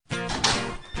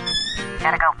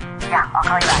Gotta go. Yeah, I'll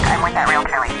call you back. I'm with that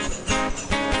realtor lady.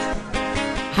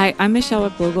 Hi, I'm Michelle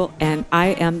Replogle, and I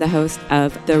am the host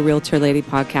of the Realtor Lady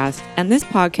podcast. And this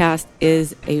podcast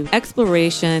is an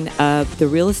exploration of the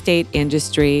real estate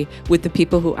industry with the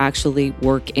people who actually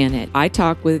work in it. I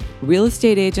talk with real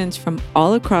estate agents from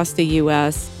all across the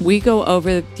U.S. We go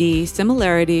over the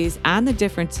similarities and the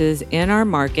differences in our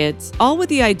markets, all with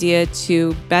the idea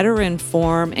to better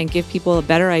inform and give people a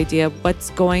better idea of what's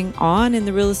going on in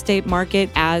the real estate market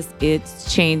as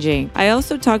it's changing. I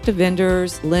also talk to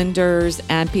vendors, lenders,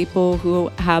 and people who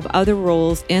have other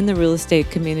roles in the real estate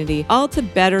community, all to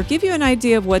better give you an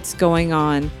idea of what's going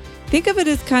on. Think of it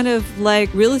as kind of like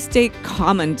real estate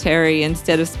commentary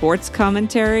instead of sports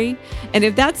commentary. And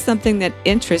if that's something that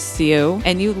interests you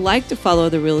and you like to follow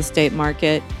the real estate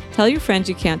market, tell your friends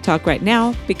you can't talk right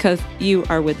now because you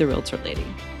are with the Realtor Lady.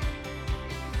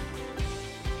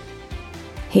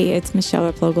 Hey, it's Michelle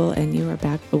Replogle, and you are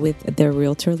back with the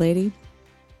Realtor Lady.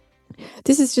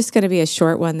 This is just going to be a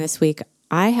short one this week.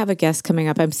 I have a guest coming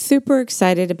up. I'm super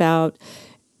excited about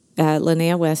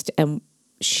Linnea West, and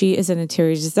she is an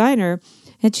interior designer.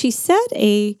 And she said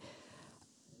a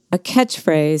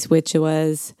catchphrase, which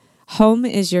was, "Home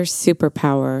is your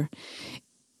superpower."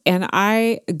 And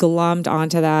I glommed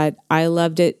onto that. I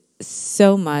loved it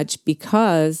so much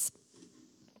because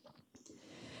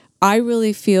I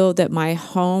really feel that my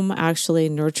home actually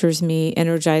nurtures me,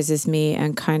 energizes me,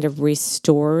 and kind of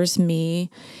restores me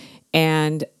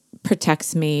and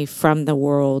protects me from the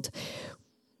world.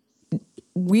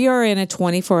 We are in a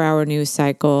 24-hour news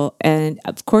cycle. And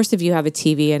of course, if you have a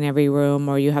TV in every room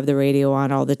or you have the radio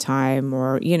on all the time,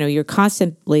 or, you're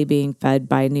constantly being fed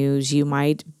by news, you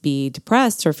might be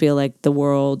depressed or feel like the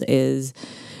world is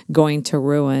going to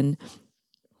ruin.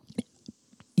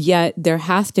 Yet there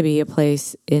has to be a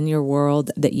place in your world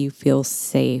that you feel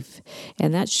safe,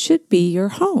 and that should be your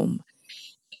home.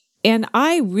 And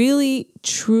I really,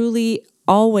 truly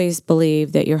always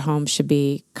believe that your home should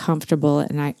be comfortable,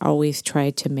 and I always try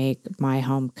to make my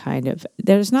home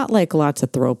there's not like lots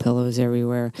of throw pillows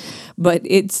everywhere, but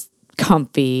it's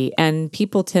comfy, and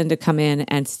people tend to come in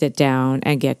and sit down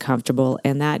and get comfortable,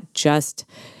 and that just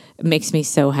makes me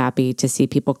so happy to see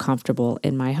people comfortable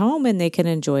in my home and they can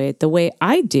enjoy it the way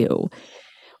I do.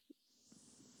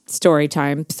 Story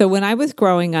time. So when I was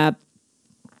growing up,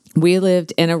 we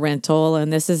lived in a rental,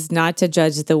 and this is not to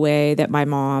judge the way that my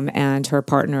mom and her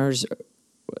partners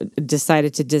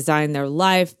decided to design their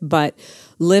life, but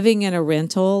living in a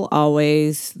rental,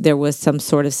 there was some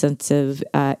sort of sense of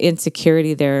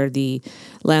insecurity there. The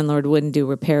landlord wouldn't do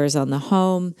repairs on the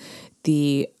home.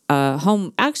 The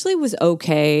home actually was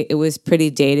okay. It was pretty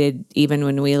dated even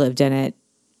when we lived in it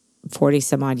 40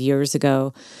 some odd years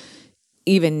ago.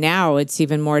 Even now, it's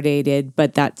even more dated,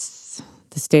 but that's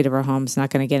the state of our home's not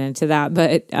going to get into that.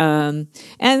 But, and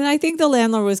I think the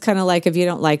landlord was kind of like, if you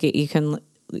don't like it, you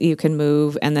can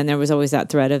move. And then there was always that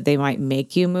threat of they might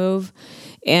make you move.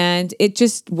 And it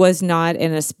just was not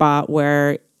in a spot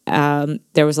where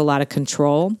there was a lot of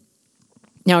control.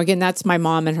 Now, again, that's my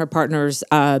mom and her partners.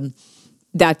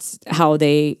 That's how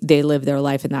they live their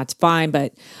life, and that's fine.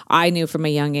 But I knew from a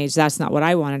young age that's not what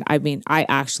I wanted. I mean, I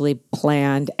actually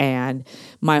planned, and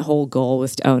my whole goal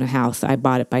was to own a house. I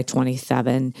bought it by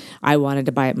 27. I wanted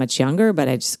to buy it much younger, but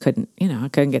I just couldn't, I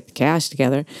couldn't get the cash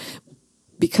together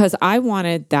because I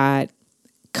wanted that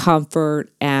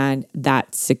comfort and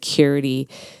that security.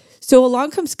 So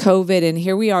along comes COVID, and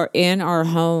here we are in our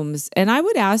homes. And I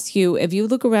would ask you, if you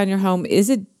look around your home, is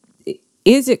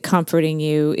it comforting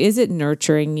you? Is it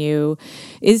nurturing you?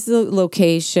 Is the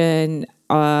location,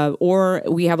 or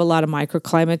we have a lot of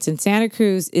microclimates in Santa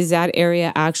Cruz, is that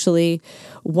area actually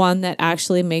one that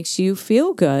actually makes you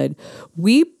feel good?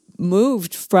 We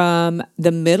moved from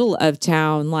the middle of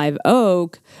town, Live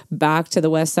Oak, back to the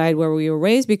west side where we were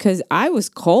raised because I was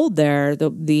cold there.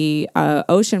 The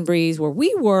ocean breeze where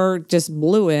we were just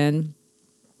blew in.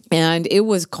 And it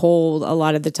was cold a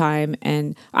lot of the time,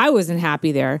 and I wasn't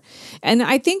happy there. And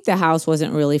I think the house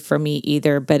wasn't really for me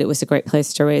either, but it was a great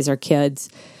place to raise our kids.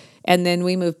 And then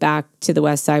we moved back to the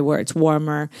west side where it's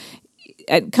warmer,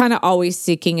 and kind of always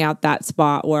seeking out that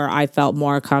spot where I felt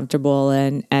more comfortable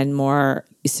and more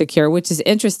secure, which is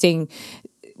interesting.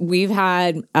 We've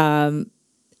had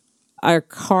our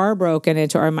car broken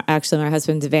into, or actually my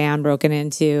husband's van broken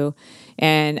into,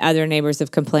 and other neighbors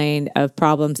have complained of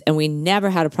problems, and we never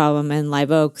had a problem in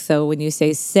Live Oak. So when you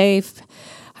say safe,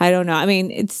 I don't know. I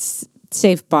mean, it's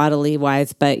safe bodily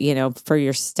wise, but for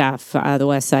your stuff, the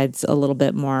west side's a little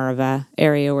bit more of a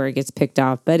area where it gets picked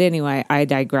off. But anyway, I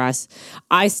digress.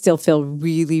 I still feel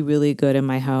really, really good in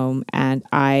my home, and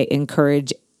I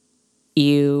encourage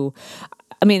you.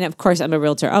 I mean, of course, I'm a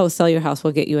realtor. Oh, sell your house,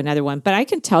 we'll get you another one. But I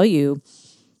can tell you,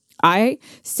 I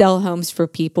sell homes for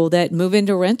people that move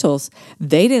into rentals.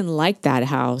 They didn't like that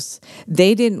house.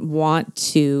 They didn't want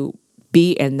to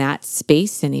be in that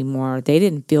space anymore. They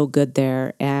didn't feel good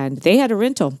there. And they had a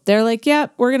rental. They're like, yeah,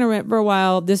 we're going to rent for a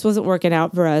while. This wasn't working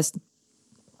out for us.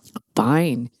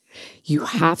 Fine. You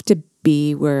have to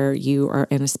be where you are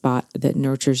in a spot that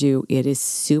nurtures you. It is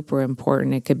super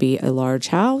important. It could be a large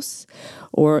house,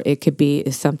 or it could be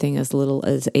something as little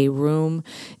as a room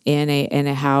in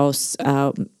a house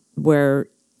where,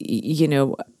 you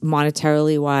know,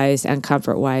 monetarily wise and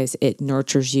comfort wise, it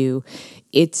nurtures you.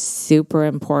 It's super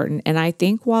important. And I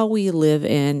think while we live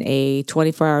in a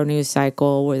 24-hour news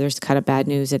cycle where there's kind of bad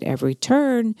news at every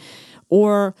turn,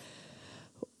 or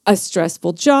a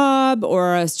stressful job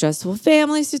or a stressful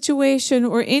family situation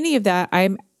or any of that,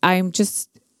 I'm just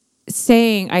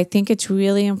saying I think it's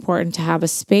really important to have a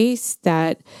space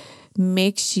that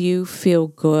makes you feel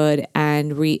good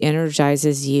and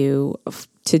re-energizes you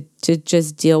to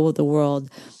just deal with the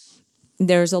world.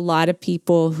 There's a lot of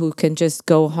people who can just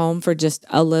go home for just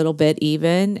a little bit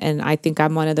even. And I think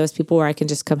I'm one of those people where I can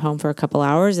just come home for a couple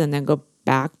hours and then go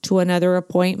back to another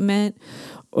appointment,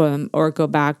 or go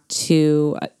back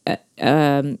to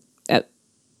a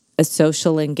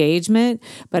social engagement.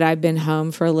 But I've been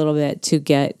home for a little bit to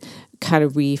get kind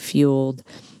of refueled.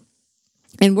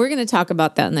 And we're going to talk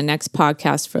about that in the next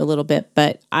podcast for a little bit.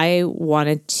 But I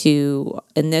wanted to,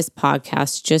 in this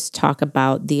podcast, just talk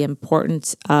about the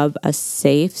importance of a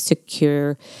safe,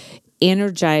 secure,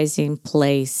 energizing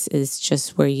place is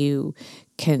just where you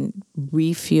can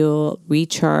refuel,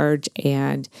 recharge,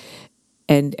 and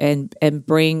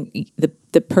bring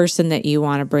the person that you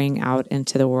want to bring out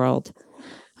into the world.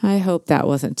 I hope that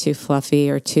wasn't too fluffy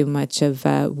or too much of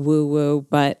woo-woo,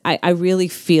 but I really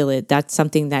feel it. That's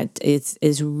something that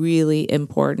is really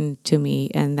important to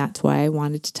me, and that's why I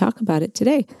wanted to talk about it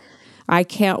today. I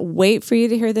can't wait for you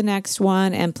to hear the next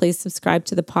one, and please subscribe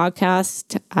to the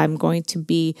podcast. I'm going to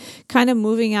be kind of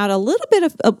moving out a little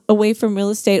bit away from real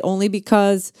estate, only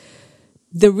because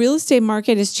the real estate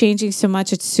market is changing so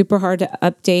much. It's super hard to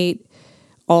update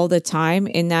all the time,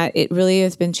 in that it really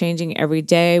has been changing every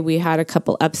day. We had a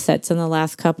couple upsets in the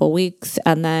last couple weeks,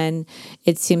 and then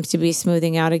it seems to be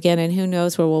smoothing out again, and who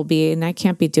knows where we'll be. And I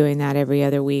can't be doing that every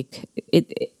other week.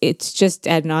 It's just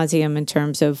ad nauseum in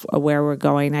terms of where we're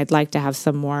going. I'd like to have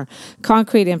some more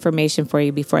concrete information for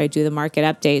you before I do the market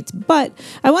updates. But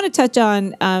I want to touch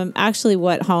on actually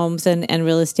what homes and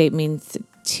real estate means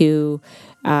to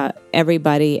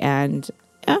everybody, and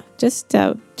just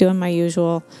doing my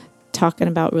usual talking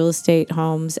about real estate,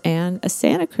 homes, and a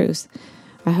Santa Cruz.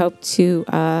 I hope to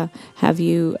have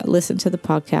you listen to the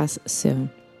podcast soon.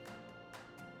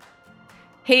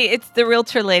 Hey, it's the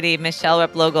Realtor Lady, Michelle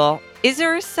Replogle. Is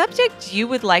there a subject you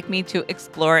would like me to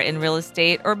explore in real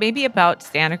estate, or maybe about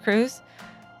Santa Cruz?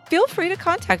 Feel free to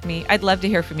contact me. I'd love to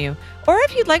hear from you. Or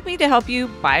if you'd like me to help you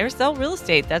buy or sell real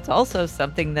estate, that's also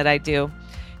something that I do.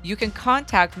 You can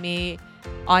contact me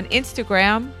on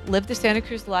Instagram, Live the Santa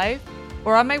Cruz Life,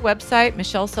 or on my website,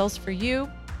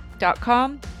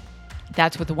 michellesellsforyou.com.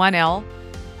 That's with one L.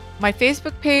 My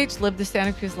Facebook page, Live the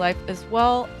Santa Cruz Life as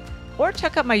well. Or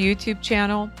check out my YouTube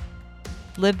channel,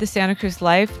 Live the Santa Cruz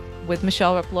Life with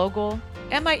Michelle Replogle.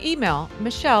 And my email,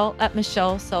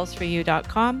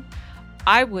 michelle@michellesellsforyou.com.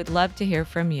 I would love to hear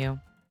from you.